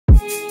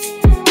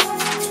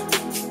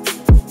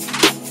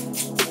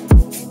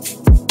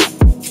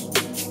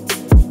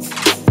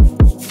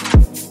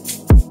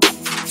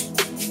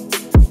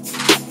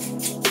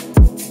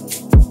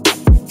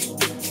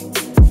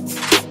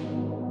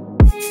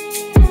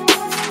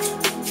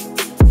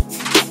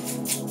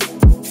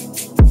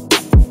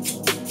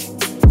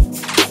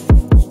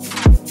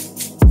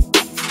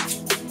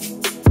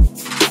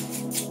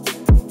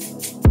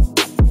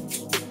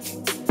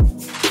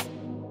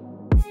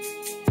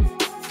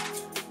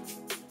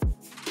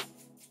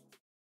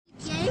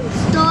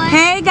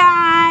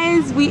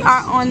we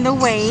are on the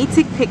way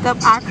to pick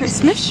up our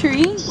Christmas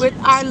tree with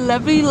our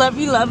lovely,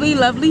 lovely, lovely,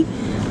 lovely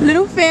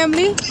little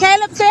family.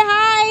 Caleb, say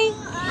hi.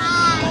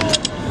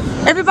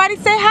 Hi. Everybody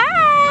say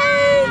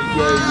hi.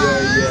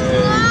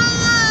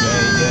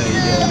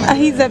 Yeah.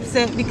 He's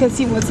upset because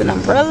he wants an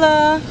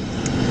umbrella,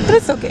 but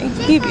it's okay.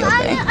 He'll be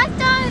okay.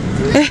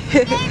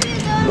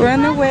 We're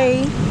on the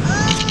way,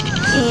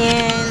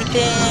 and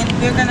then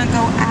we're gonna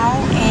go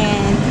out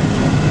and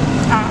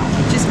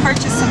just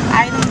purchase some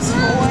items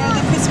for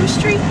the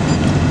Christmas tree.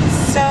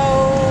 So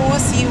we'll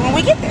see you when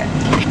we get there.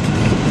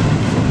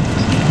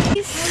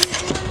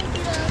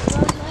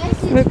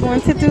 We're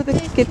going to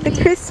get the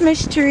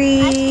Christmas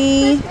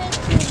tree.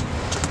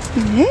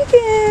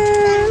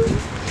 Megan.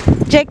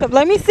 Jacob,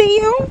 let me see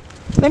you.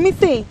 Let me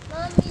see.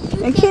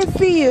 I can't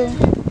see you.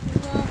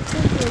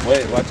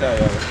 Wait, watch out,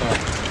 y'all.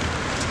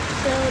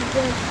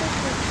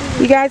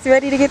 You guys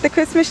ready to get the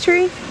Christmas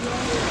tree?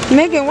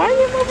 Megan, why are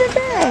you moving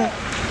back?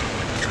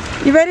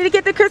 You ready to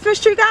get the Christmas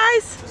tree,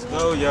 guys? Let's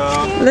go,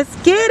 y'all. Let's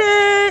get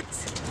it.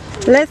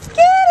 Let's get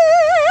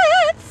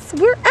it.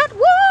 We're at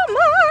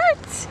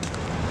Walmart.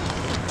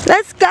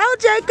 Let's go,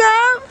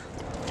 Jacob.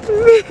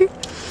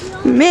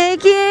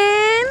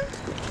 Megan.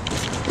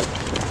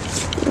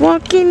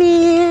 Walking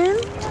in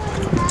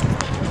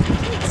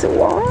to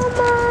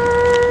Walmart.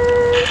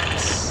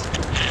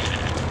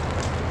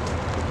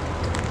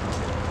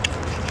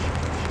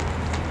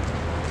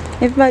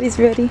 Everybody's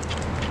ready.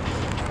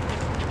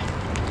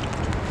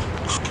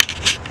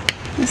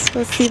 Let's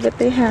go see what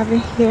they have in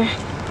here.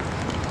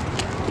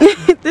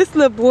 This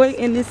little boy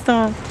in this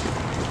song.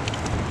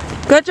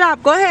 Good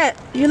job. Go ahead.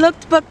 You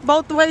looked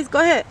both ways. Go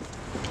ahead.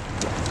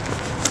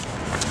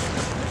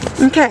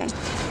 Okay.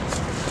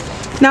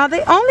 Now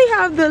they only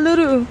have the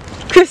little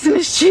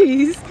Christmas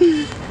trees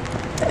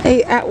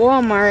at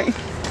Walmart.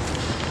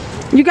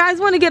 You guys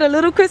want to get a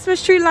little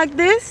Christmas tree like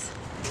this?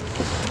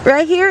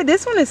 Right here?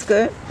 This one is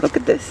good. Look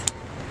at this.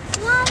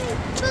 Mommy,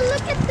 but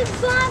look at the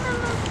bottom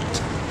of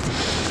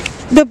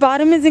the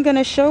bottom isn't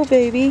gonna show,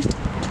 baby.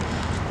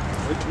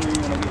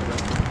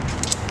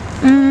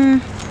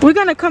 We're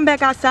gonna come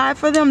back outside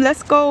for them.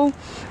 Let's go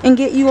and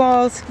get you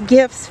all's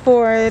gifts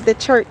for the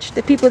church,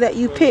 the people that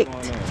you picked.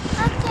 okay.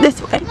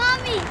 This way.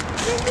 Mommy,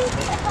 did you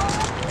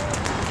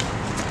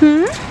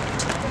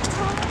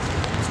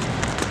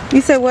get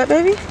You said what,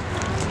 baby?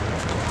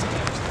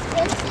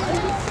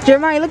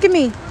 Jeremiah, look at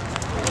me.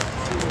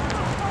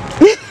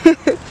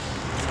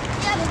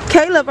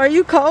 Caleb, are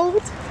you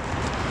cold?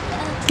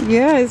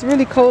 Yeah, it's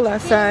really cold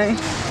outside.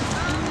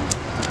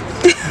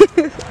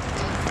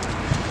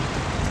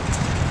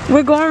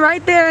 We're going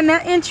right there in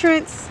that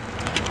entrance.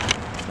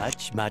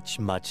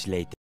 Much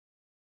later.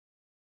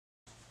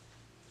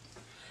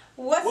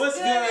 What's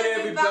good,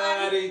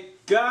 everybody?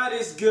 God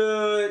is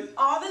good.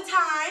 All the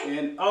time.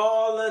 And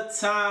all the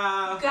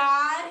time.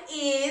 God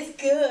is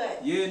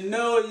good. You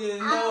know.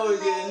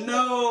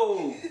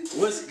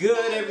 What's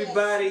good,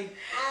 everybody?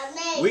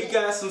 We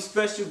got some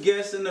special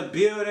guests in the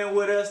building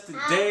with us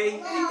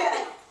today.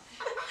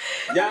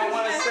 Y'all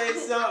want to say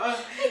something?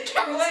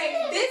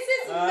 Wait, this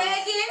is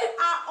Megan,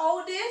 our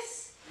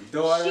oldest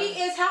daughter. She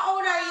is, how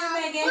old are you,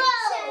 Megan?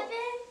 7.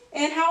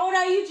 And how old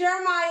are you,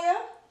 Jeremiah?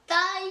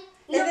 5.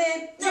 And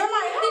then,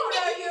 Jeremiah, how old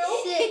are you?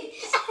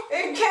 6.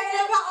 And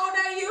Caleb, how old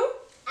are you?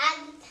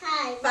 I'm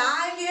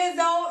 5 years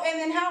old. And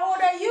then how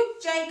old are you,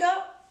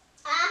 Jacob?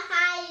 How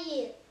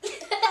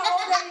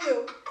old are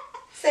you?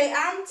 Say,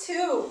 I'm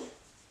 2.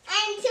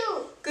 I'm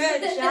 2.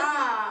 Good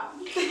job.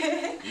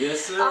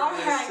 Yes, sir. All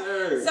yes, right.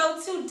 sir. So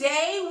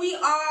today we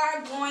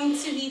are going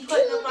to be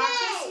putting up our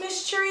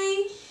Christmas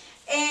tree.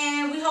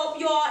 And we hope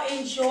you all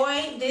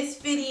enjoy this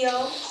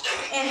video.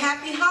 And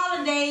happy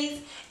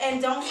holidays.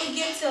 And don't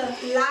forget to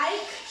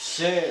like,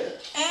 share,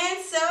 and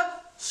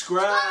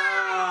subscribe.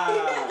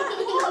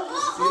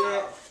 See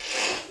that?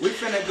 We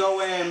finna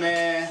go in,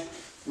 man.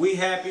 We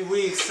happy,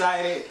 we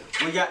excited.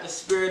 We got the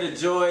spirit of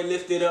joy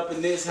lifted up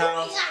in this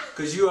house.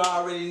 Cause you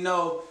already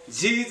know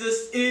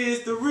Jesus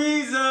is the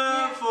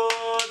reason for